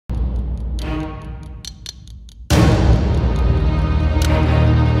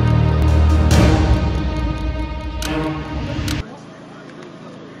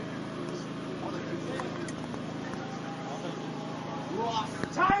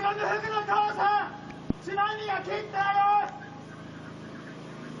津波が切ってある。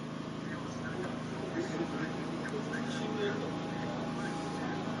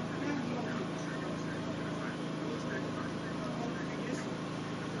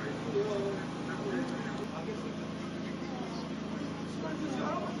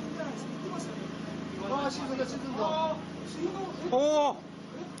おお、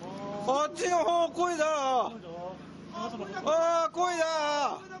あっちの方漕いだ。ああ、漕い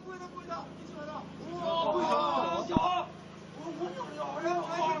だ。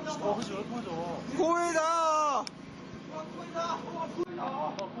漕いだ。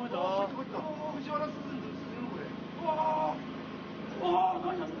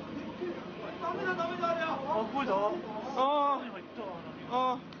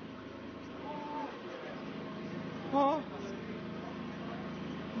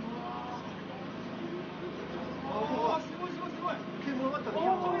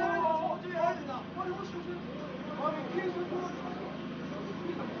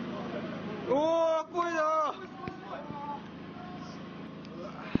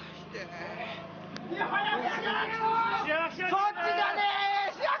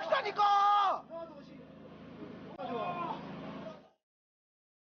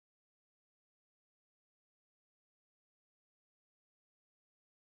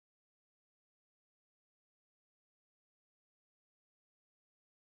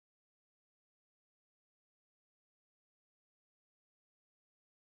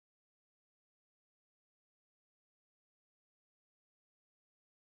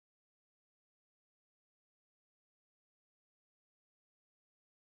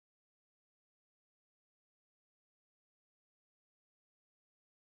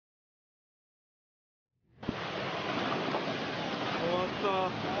す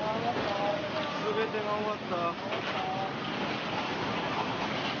べてが終わった。す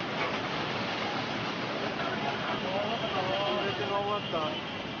べてが終わった。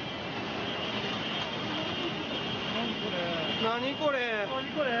何これ。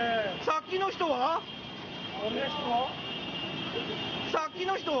さっきの人は？さっき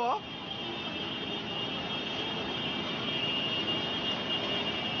の人は？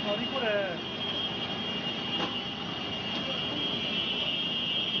何これ。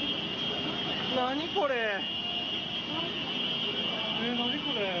何これ。何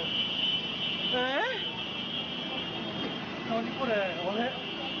これ。何これ。あれ。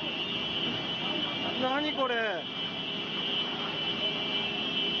何これ。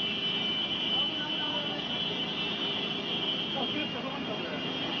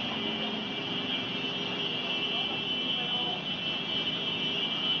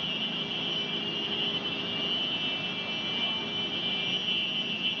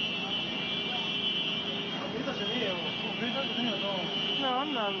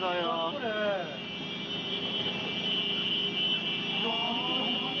何なんだよ。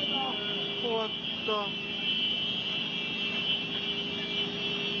終わった。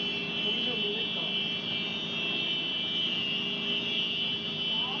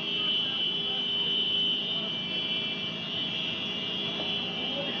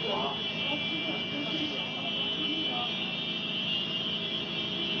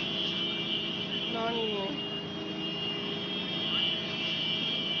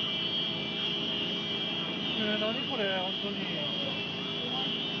何これ、本当に。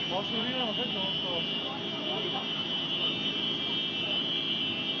ガソリンが入ってますか。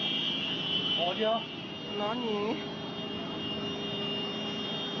ありゃ。な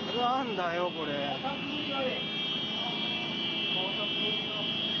んだよ、これ。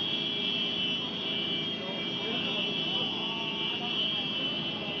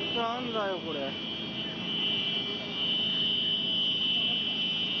なんだよ、これ。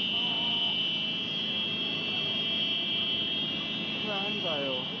なんだ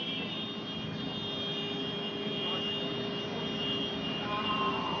よ。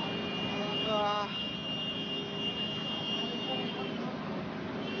ああ。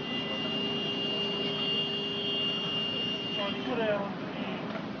何これ、本当に。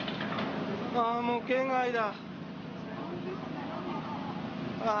ああ、もう県外だ。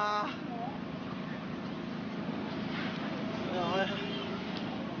ああ。やばい。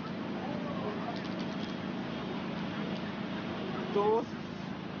同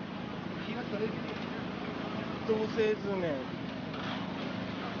性図面。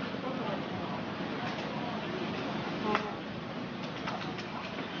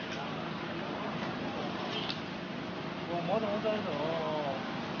まだまだあるぞ。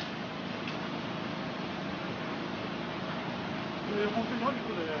本当に何こ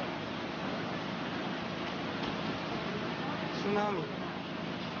れ。津波。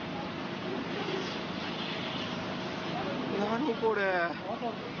のこれ。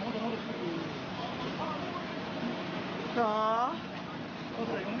ああ。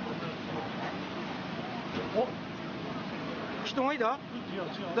人がいた？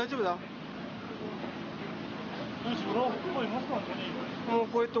大丈夫だ。もう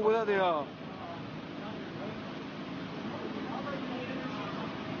こういうとこだでよ。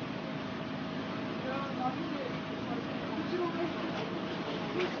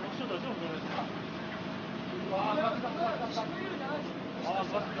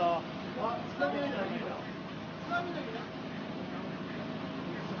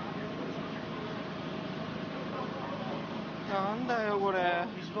なんだよこれ。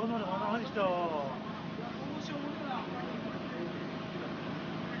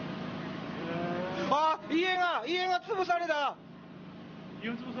あ、家が潰された。家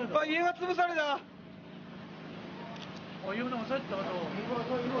が潰された。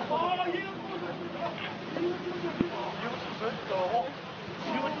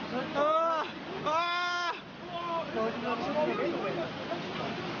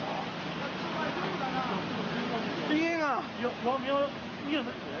家が。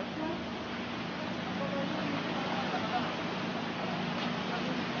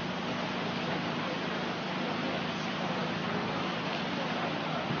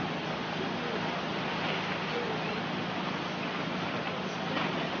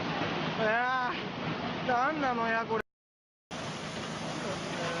なんなのやこれ。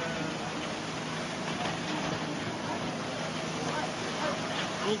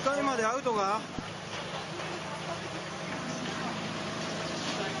2回までアウトが。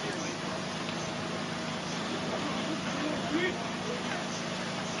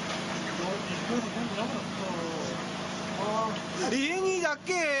家にだっ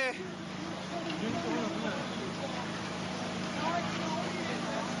け。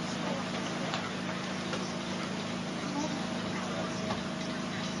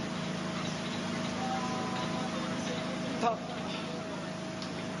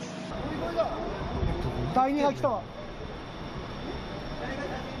第2が来たわ。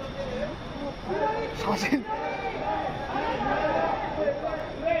写真。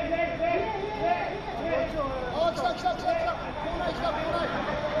あ、来た。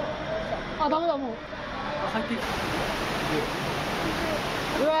あ、ダメだもう。入ってきた。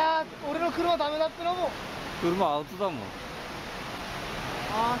うわー、俺の車ダメだってのも。車アウトだもん。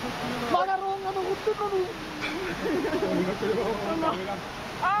まだローンが残ってんのに。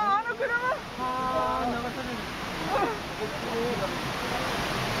あの車。流される。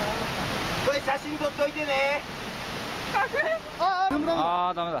これ写真撮っといてね。ダメ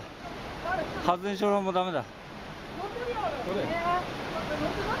だ。発電所もダメだ。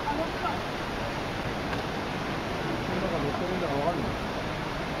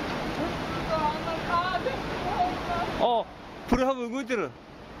あ、プレハブ動いてる。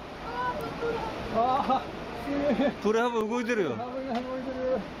プレハブ動いてるよ。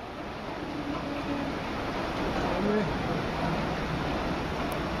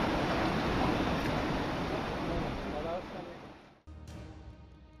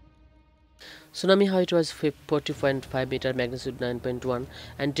Tsunami height was 40.5 meter, magnitude 9.1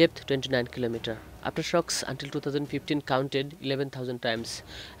 and depth 29 kilometer. Aftershocks until 2015 counted 11,000 times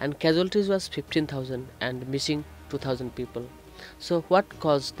and casualties was 15,000 and missing 2,000 people. So what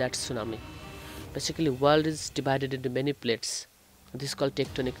caused that tsunami? Basically world is divided into many plates. This is called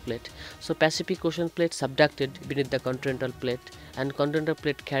tectonic plate. So Pacific Ocean plate subducted beneath the Continental Plate and Continental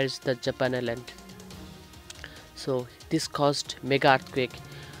Plate carries the Japan Island. So this caused mega earthquake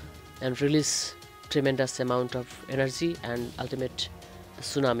and release tremendous amount of energy and ultimate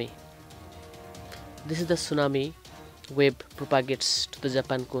tsunami. This is the tsunami wave propagates to the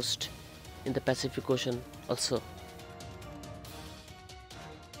Japan coast in the Pacific Ocean also.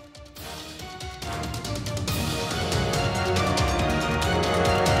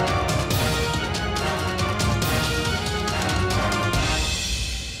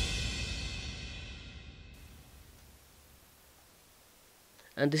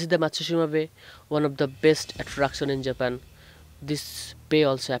 And this is the Matsushima Bay, one of the best attraction in Japan. This bay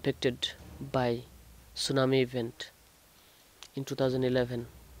also affected by tsunami event in 2011.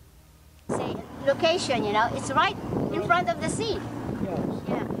 Say location, you know, it's right in front of the sea. Yes.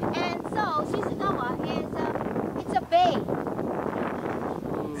 Yeah, and so Shizugawa is it's a bay.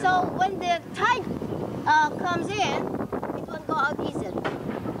 So when the tide comes in, it won't go out easily.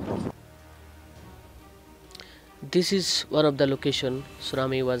 This is one of the location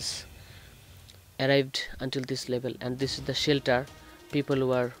tsunami was arrived until this level, and this is the shelter people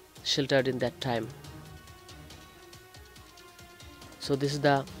were sheltered in that time. So this is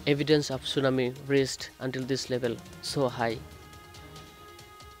the evidence of tsunami reached until this level so high.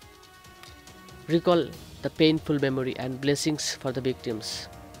 Recall the painful memory and blessings for the victims.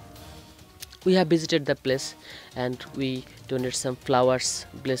 We have visited the place and we donate some flowers,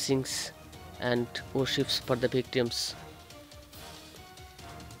 blessings and worships for the victims.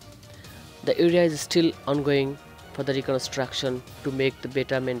 The area is still ongoing for the reconstruction to make the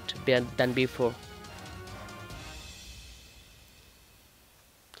betterment than before.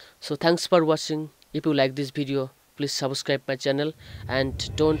 So thanks for watching. If you like this video, please subscribe my channel and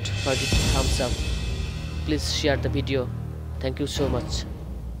don't forget to thumbs up. Please share the video. Thank you so much.